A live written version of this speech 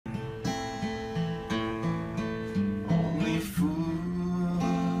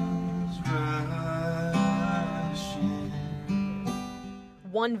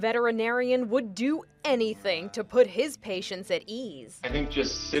one veterinarian would do anything to put his patients at ease. I think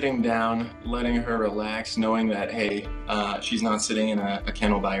just sitting down, letting her relax, knowing that, hey, she's not sitting in a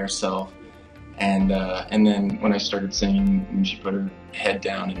kennel by herself. And then when I started singing and she put her head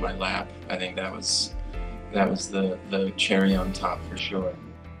down in my lap, I think that was the cherry on top for sure.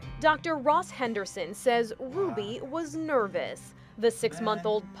 Dr. Ross Henderson says Ruby was nervous. The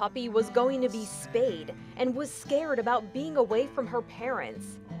 6-month-old puppy was going to be spayed and was scared about being away from her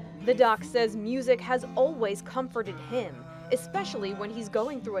parents. The doc says music has always comforted him, especially when he's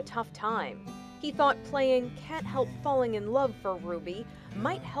going through a tough time. He thought playing Can't Help Falling in Love for Ruby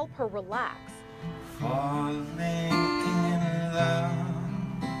might help her relax. Falling in love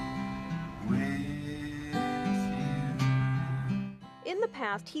with you. In the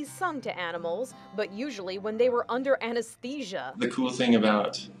past, he's sung to animals, but usually when they were under anesthesia. The cool thing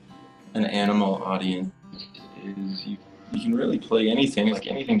about an animal audience is you can really play anything, like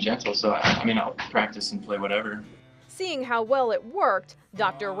anything gentle. So I mean, I'll practice and play whatever. Seeing how well it worked,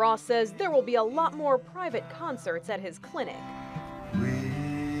 Dr. Ross says there will be a lot more private concerts at his clinic.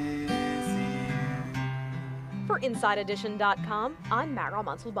 For InsideEdition.com, I'm Mara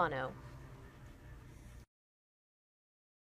Montalbano.